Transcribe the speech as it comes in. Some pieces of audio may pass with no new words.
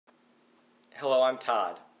Hello, I'm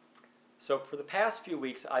Todd. So for the past few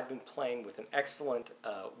weeks I've been playing with an excellent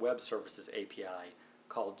web services API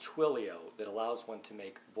called Twilio that allows one to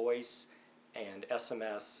make voice and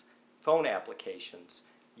SMS phone applications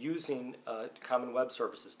using common web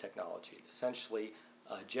services technology. Essentially,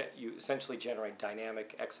 you essentially generate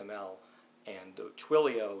dynamic XML, and the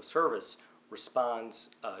Twilio service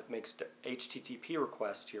responds, makes HTTP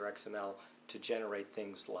requests to your XML to generate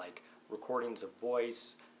things like recordings of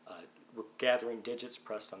voice, gathering digits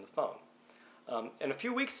pressed on the phone. And a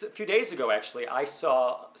few days ago, actually, I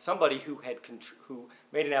saw somebody who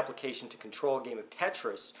made an application to control a game of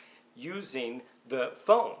Tetris using the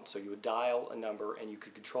phone. So you would dial a number, and you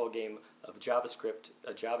could control a game of JavaScript,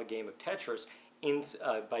 a Java game of Tetris,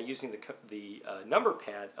 by using the number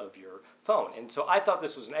pad of your phone. And so I thought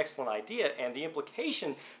this was an excellent idea, and the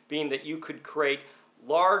implication being that you could create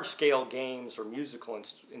large-scale games or musical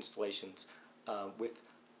installations with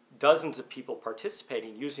dozens of people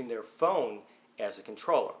participating using their phone as a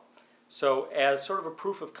controller. So as sort of a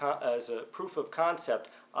proof of concept,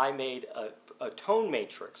 I made a tone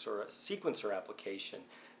matrix or a sequencer application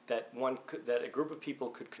that a group of people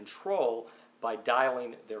could control by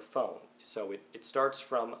dialing their phone. So it starts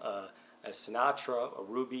from a Sinatra, a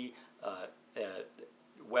Ruby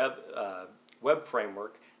web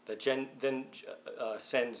framework that then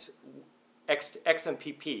sends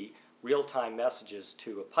XMPP real-time messages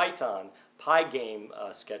to a Python Pygame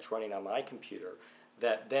sketch running on my computer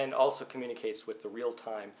that then also communicates with the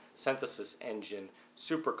real-time synthesis engine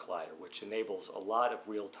Supercollider, which enables a lot of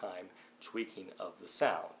real-time tweaking of the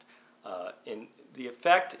sound. And the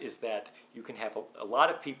effect is that you can have a lot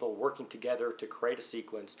of people working together to create a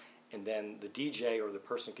sequence, and then the DJ or the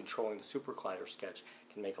person controlling the Supercollider sketch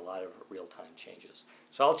can make a lot of real-time changes.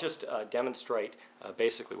 So I'll just demonstrate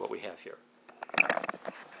basically what we have here.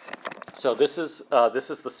 So this is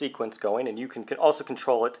the sequence going, and you can also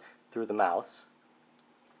control it through the mouse.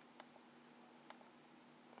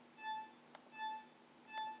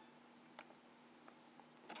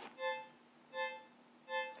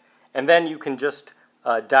 And then you can just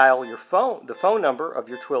dial your phone, the phone number of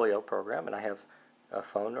your Twilio program, and I have a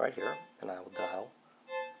phone right here, and I will dial.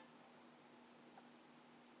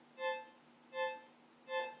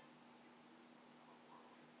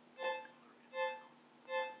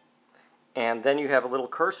 And then you have a little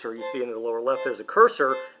cursor. You see in the lower left there's a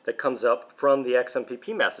cursor that comes up from the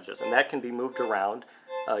XMPP messages, and that can be moved around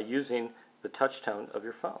using the touch tone of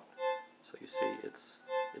your phone. So you see it's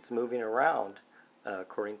moving around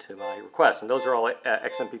according to my request. And those are all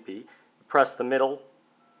XMPP. You press the middle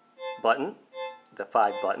button, the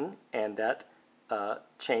 5 button, and that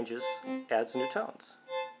adds new tones.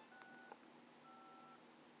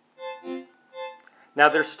 Now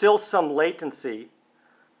there's still some latency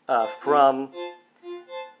from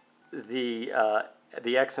the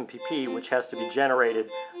XMPP, which has to be generated,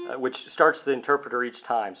 which starts the interpreter each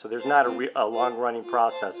time. So there's not a long-running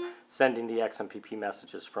process sending the XMPP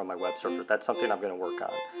messages from my web server. That's something I'm going to work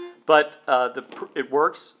on. But it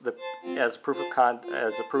works as a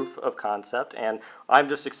proof of concept, and I'm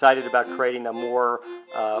just excited about creating more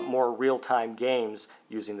real-time games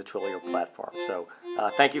using the Twilio platform. So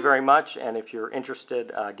thank you very much, and if you're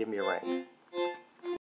interested, give me a ring.